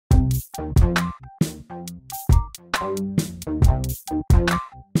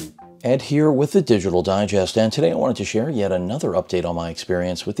Ed here with the Digital Digest, and today I wanted to share yet another update on my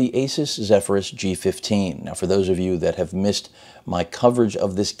experience with the Asus Zephyrus G15. Now, for those of you that have missed my coverage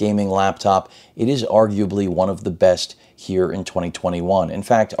of this gaming laptop, it is arguably one of the best here in 2021. In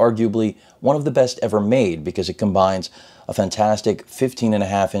fact, arguably one of the best ever made, because it combines a fantastic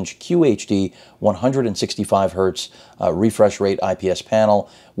 15.5-inch QHD 165Hz refresh rate IPS panel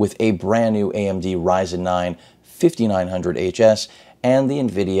with a brand new AMD Ryzen 9 5900HS and the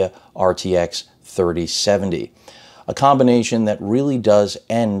NVIDIA RTX 3070. A combination that really does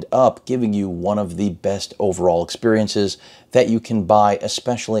end up giving you one of the best overall experiences that you can buy,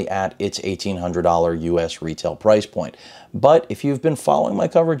 especially at its $1,800 US retail price point. But if you've been following my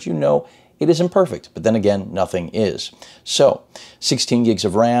coverage, you know it isn't perfect, but then again, nothing is. So, 16 gigs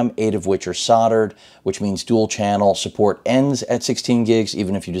of RAM, 8 of which are soldered, which means dual channel support ends at 16 gigs,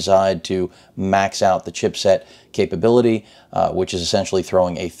 even if you decide to max out the chipset capability, which is essentially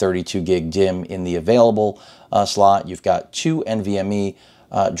throwing a 32 gig DIMM in the available slot. You've got 2 NVMe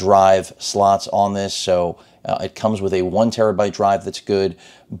drive slots on this, so it comes with a 1 terabyte drive that's good,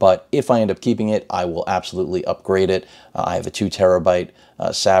 but if I end up keeping it, I will absolutely upgrade it. I have a 2 terabyte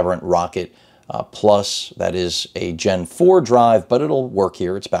Sabrent Rocket Plus. That is a Gen 4 drive, but it'll work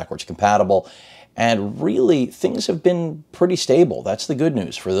here. It's backwards compatible. And really, things have been pretty stable. That's the good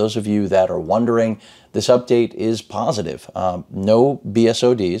news. For those of you that are wondering, this update is positive. No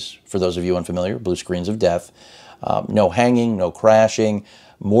BSODs, for those of you unfamiliar, blue screens of death. No hanging, no crashing,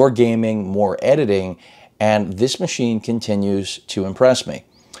 more gaming, more editing, and this machine continues to impress me.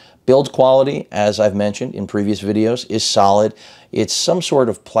 Build quality, as I've mentioned in previous videos, is solid. It's some sort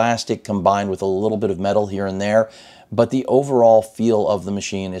of plastic combined with a little bit of metal here and there, but the overall feel of the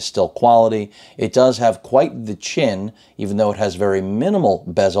machine is still quality. It does have quite the chin, even though it has very minimal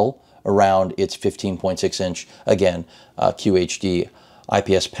bezel around its 15.6-inch, again, QHD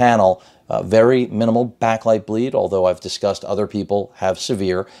IPS panel. Very minimal backlight bleed, although I've discussed other people have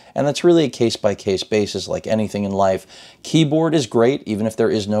severe, and that's really a case-by-case basis like anything in life. Keyboard is great, even if there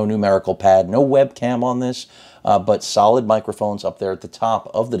is no numerical pad, no webcam on this, but solid microphones up there at the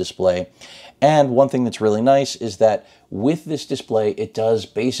top of the display. And one thing that's really nice is that with this display, it does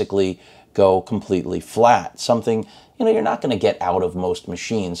basically go completely flat, something you're not going to get out of most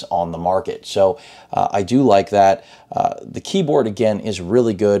machines on the market. So I do like that. The keyboard, again, is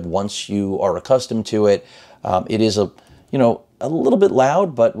really good once you are accustomed to it. It is a little bit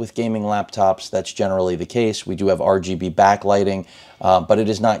loud, but with gaming laptops, that's generally the case. We do have RGB backlighting, but it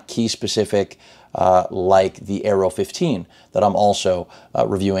is not key specific like the Aero 15 that I'm also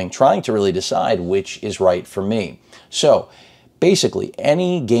reviewing, trying to really decide which is right for me. So basically,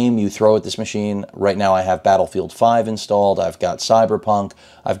 any game you throw at this machine, right now I have Battlefield 5 installed, I've got Cyberpunk,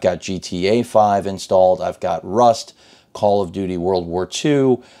 I've got GTA 5 installed, I've got Rust, Call of Duty World War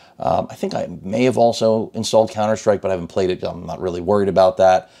II, I think I may have also installed Counter-Strike, but I haven't played it, I'm not really worried about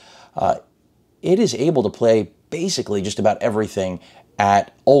that. It is able to play basically just about everything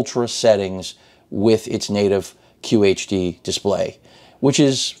at ultra settings with its native QHD display, which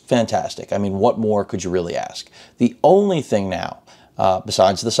is fantastic. I mean, what more could you really ask? The only thing now,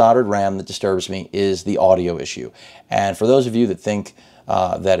 besides the soldered RAM that disturbs me, is the audio issue. And for those of you that think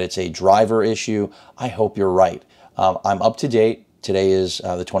that it's a driver issue, I hope you're right. I'm up to date. Today is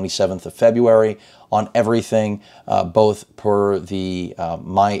the 27th of February on everything, both per the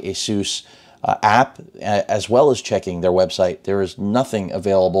My Asus app, as well as checking their website. There is nothing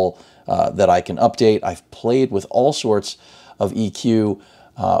available that I can update. I've played with all sorts of EQ,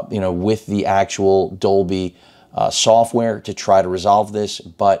 with the actual Dolby software to try to resolve this,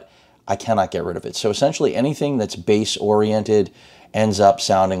 but I cannot get rid of it. So essentially anything that's bass-oriented ends up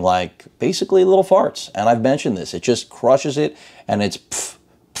sounding like basically little farts. And I've mentioned this. It just crushes it, and it's pff,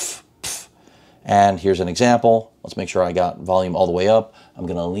 pff, pff. And here's an example. Let's make sure I got volume all the way up. I'm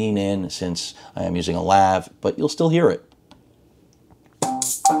going to lean in since I am using a lav, but you'll still hear it.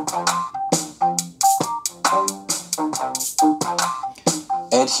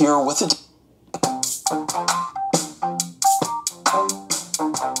 Ed here with it.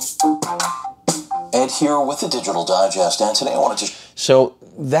 Ed here with the Digital Digest, and today I wanted to... So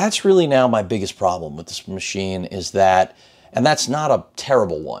that's really now my biggest problem with this machine is that, and that's not a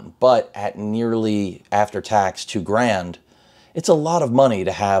terrible one, but at nearly after tax $2,000, it's a lot of money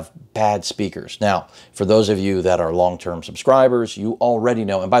to have bad speakers. Now, for those of you that are long-term subscribers, you already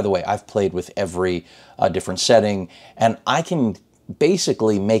know, and by the way, I've played with every different setting, and I can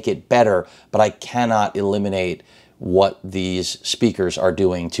basically make it better, but I cannot eliminate what these speakers are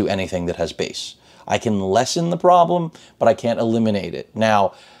doing to anything that has bass. I can lessen the problem, but I can't eliminate it.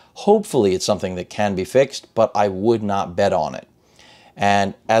 Now, Hopefully it's something that can be fixed, but I would not bet on it.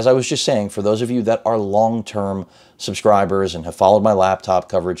 And as I was just saying, for those of you that are long-term subscribers and have followed my laptop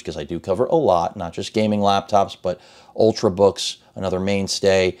coverage, because I do cover a lot, not just gaming laptops, but Ultrabooks, another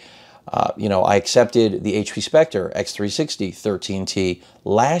mainstay. You know, I accepted the HP Spectre X360 13T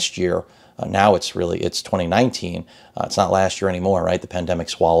last year. Now it's 2019. It's not last year anymore, right? The pandemic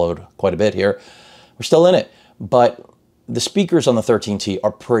swallowed quite a bit here. We're still in it, but the speakers on the 13T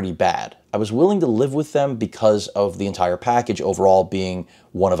are pretty bad. I was willing to live with them because of the entire package overall being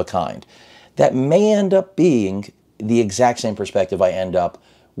one of a kind. That may end up being the exact same perspective I end up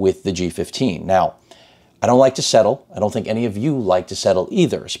with the G15. Now, I don't like to settle. I don't think any of you like to settle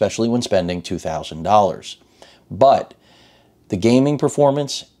either, especially when spending $2,000. But the gaming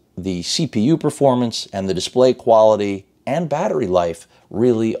performance, the CPU performance, and the display quality and battery life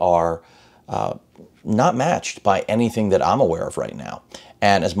really are not matched by anything that I'm aware of right now.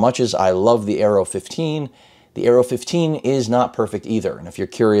 And as much as I love the Aero 15, the Aero 15 is not perfect either. And if you're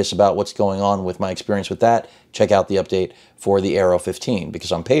curious about what's going on with my experience with that, check out the update for the Aero 15,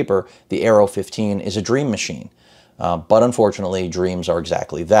 because on paper, the Aero 15 is a dream machine. But unfortunately, dreams are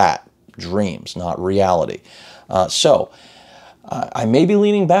exactly that, dreams, not reality. So I may be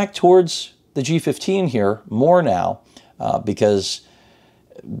leaning back towards the G15 here more now, because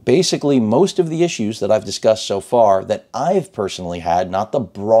basically most of the issues that I've discussed so far that I've personally had, not the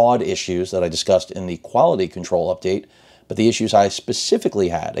broad issues that I discussed in the quality control update, but the issues I specifically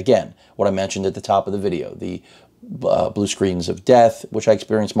had, again, what I mentioned at the top of the video, the blue screens of death, which I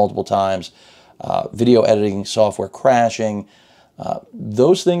experienced multiple times, video editing software crashing,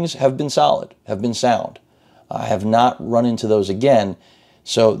 those things have been solid, have been sound. I have not run into those again.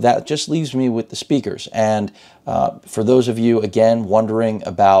 So that just leaves me with the speakers. And for those of you, again, wondering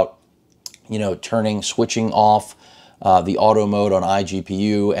about, you know, switching off the auto mode on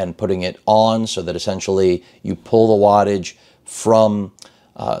iGPU and putting it on so that essentially you pull the wattage from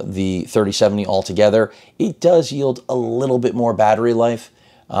the 3070 altogether, it does yield a little bit more battery life,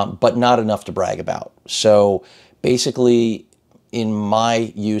 but not enough to brag about. So basically, in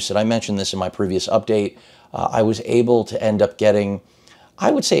my use, and I mentioned this in my previous update, I was able to end up getting, I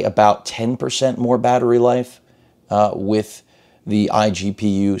would say, about 10% more battery life with the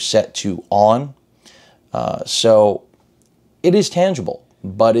iGPU set to on. So it is tangible,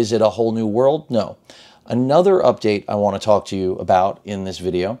 but is it a whole new world? No. Another update I want to talk to you about in this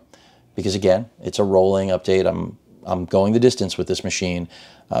video, because again, it's a rolling update. I'm going the distance with this machine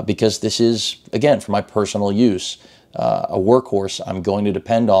because this is, again, for my personal use, a workhorse I'm going to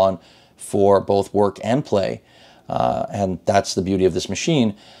depend on for both work and play. And that's the beauty of this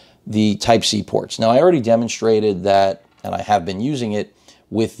machine, the Type-C ports. Now, I already demonstrated that, and I have been using it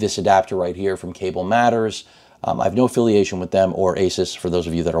with this adapter right here from Cable Matters. I have no affiliation with them or Asus, for those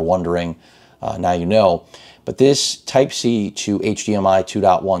of you that are wondering. Now you know. But this Type-C to HDMI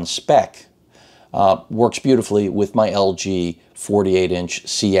 2.1 spec works beautifully with my LG 48-inch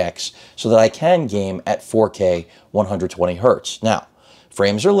CX so that I can game at 4K 120 Hertz. Now,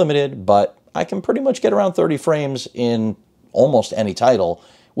 frames are limited, but I can pretty much get around 30 frames in almost any title,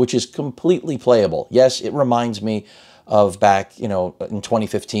 which is completely playable. Yes, it reminds me of back, you know, in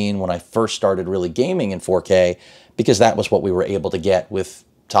 2015 when I first started really gaming in 4K, because that was what we were able to get with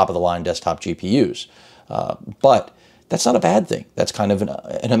top-of-the-line desktop GPUs. But that's not a bad thing. That's kind of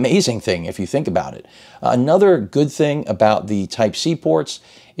an amazing thing if you think about it. Another good thing about the Type-C ports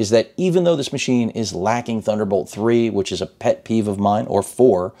is that even though this machine is lacking Thunderbolt 3, which is a pet peeve of mine, or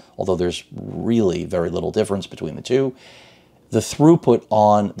 4, although there's really very little difference between the two, the throughput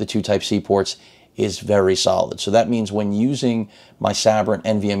on the two Type-C ports is very solid. So that means when using my Sabrent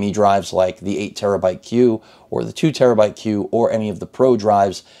NVMe drives like the 8TB Q or the 2TB Q or any of the Pro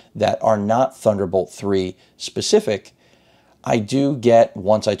drives that are not Thunderbolt 3 specific, I do get,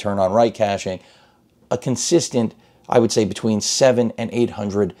 once I turn on write caching, a consistent, I would say, between 700 and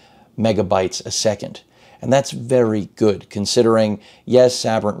 800 megabytes a second. And that's very good, considering, yes,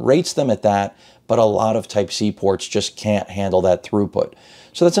 Sabrent rates them at that, but a lot of Type-C ports just can't handle that throughput.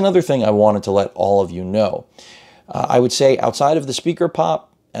 So that's another thing I wanted to let all of you know. I would say outside of the speaker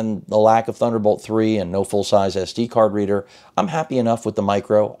pop and the lack of Thunderbolt 3 and no full-size SD card reader, I'm happy enough with the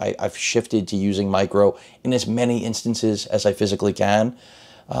micro. I've shifted to using micro in as many instances as I physically can,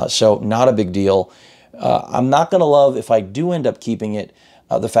 so not a big deal. I'm not going to love, if I do end up keeping it,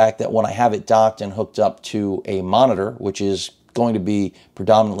 the fact that when I have it docked and hooked up to a monitor, which is going to be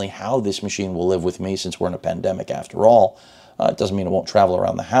predominantly how this machine will live with me since we're in a pandemic after all. It doesn't mean it won't travel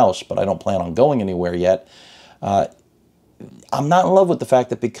around the house, but I don't plan on going anywhere yet. I'm not in love with the fact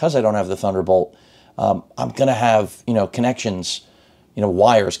that because I don't have the Thunderbolt, I'm going to have, you know, connections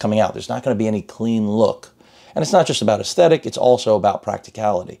wires coming out. There's not going to be any clean look. And it's not just about aesthetic, it's also about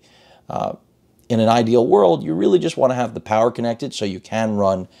practicality. In an ideal world, you really just want to have the power connected so you can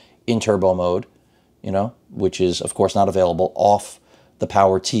run in turbo mode, which is, of course, not available off the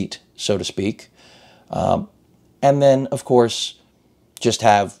power teat, so to speak. And then, of course, just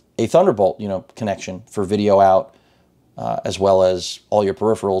have a Thunderbolt, connection for video out, as well as all your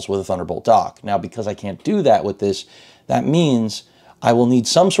peripherals with a Thunderbolt dock. Now, because I can't do that with this, that means I will need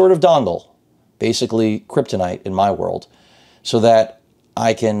some sort of dongle, basically kryptonite in my world, so that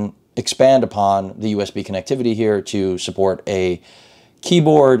I can expand upon the USB connectivity here to support a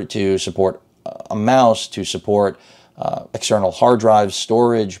keyboard, to support a mouse, to support external hard drive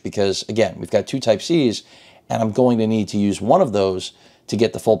storage, because again, we've got two Type-Cs, and I'm going to need to use one of those to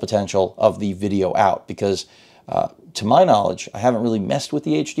get the full potential of the video out, because to my knowledge, I haven't really messed with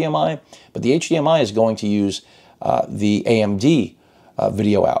the HDMI, but the HDMI is going to use the AMD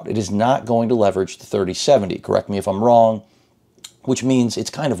video out. It is not going to leverage the 3070, correct me if I'm wrong, which means it's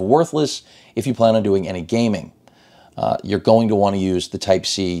kind of worthless if you plan on doing any gaming. You're going to want to use the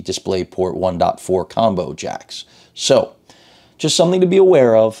Type-C DisplayPort 1.4 combo jacks. So, just something to be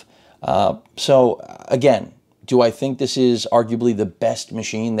aware of. So, again, do I think this is arguably the best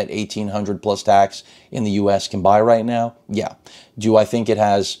machine that 1,800 plus tax in the US can buy right now? Yeah. Do I think it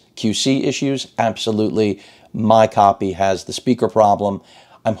has QC issues? Absolutely. My copy has the speaker problem.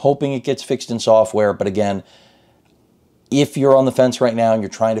 I'm hoping it gets fixed in software, but again, if you're on the fence right now and you're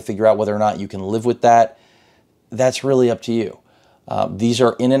trying to figure out whether or not you can live with that, that's really up to you. These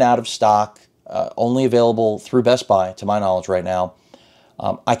are in and out of stock, only available through Best Buy, to my knowledge right now.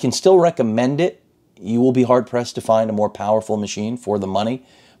 I can still recommend it. You will be hard-pressed to find a more powerful machine for the money.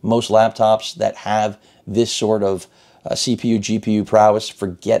 Most laptops that have this sort of CPU, GPU prowess,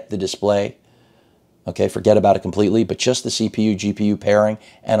 forget the display. Okay, forget about it completely, but just the CPU, GPU pairing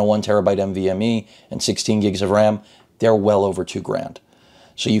and a 1 terabyte NVMe and 16 gigs of RAM, they're well over $2,000.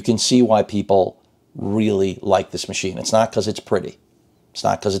 So you can see why people really like this machine. It's not because it's pretty. It's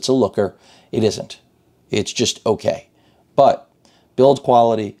not because it's a looker. It isn't. It's just okay. But build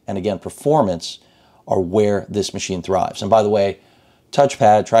quality and, again, performance are where this machine thrives. And by the way,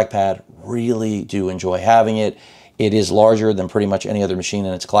 touchpad, trackpad, really do enjoy having it. It is larger than pretty much any other machine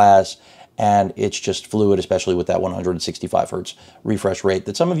in its class, and it's just fluid, especially with that 165 hertz refresh rate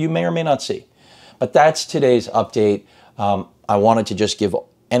that some of you may or may not see. But that's today's update. I wanted to just give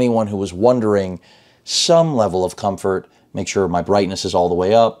anyone who was wondering some level of comfort, make sure my brightness is all the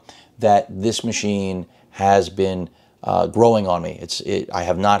way up, that this machine has been growing on me. I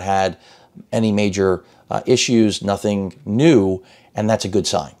have not had any major issues, nothing new, and that's a good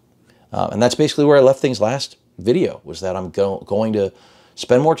sign. And that's basically where I left things last video, was that I'm going to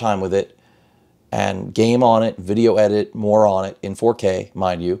spend more time with it and game on it, video edit more on it in 4K,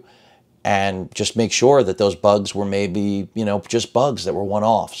 mind you, and just make sure that those bugs were maybe, just bugs that were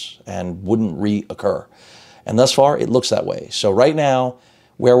one-offs and wouldn't reoccur. And thus far, it looks that way. So right now,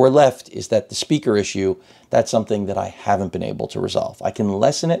 where we're left is that the speaker issue, that's something that I haven't been able to resolve. I can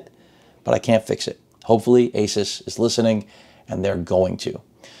lessen it, but I can't fix it. Hopefully, Asus is listening, and they're going to.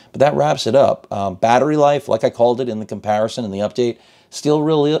 But that wraps it up. Battery life, like I called it in the comparison in the update, still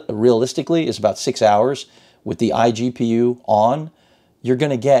realistically is about 6 hours. With the iGPU on, you're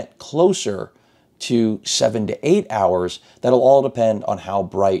going to get closer to 7 to 8 hours. That'll all depend on how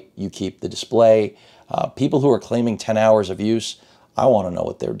bright you keep the display. People who are claiming 10 hours of use, I want to know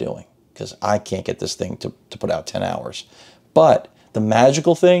what they're doing, because I can't get this thing to put out 10 hours. But the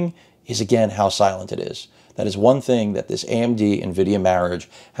magical thing is, again, how silent it is. That is one thing that this AMD NVIDIA marriage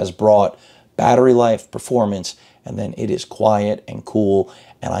has brought: battery life, performance, and then it is quiet and cool,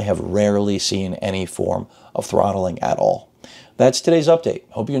 and I have rarely seen any form of throttling at all. That's today's update.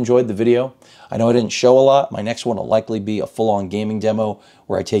 Hope you enjoyed the video. I know I didn't show a lot. My next one will likely be a full-on gaming demo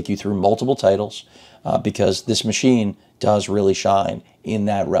where I take you through multiple titles, because this machine does really shine in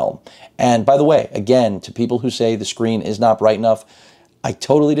that realm. And by the way, again, to people who say the screen is not bright enough, I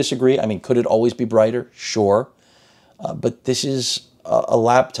totally disagree. I mean, could it always be brighter? Sure. But this is a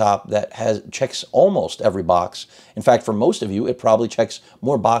laptop that checks almost every box. In fact, for most of you, it probably checks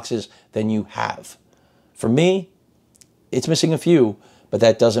more boxes than you have. For me, it's missing a few, but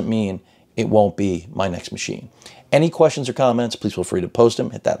that doesn't mean it won't be my next machine. Any questions or comments, please feel free to post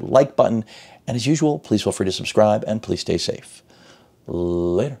them. Hit that like button. And as usual, please feel free to subscribe, and please stay safe.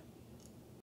 Later.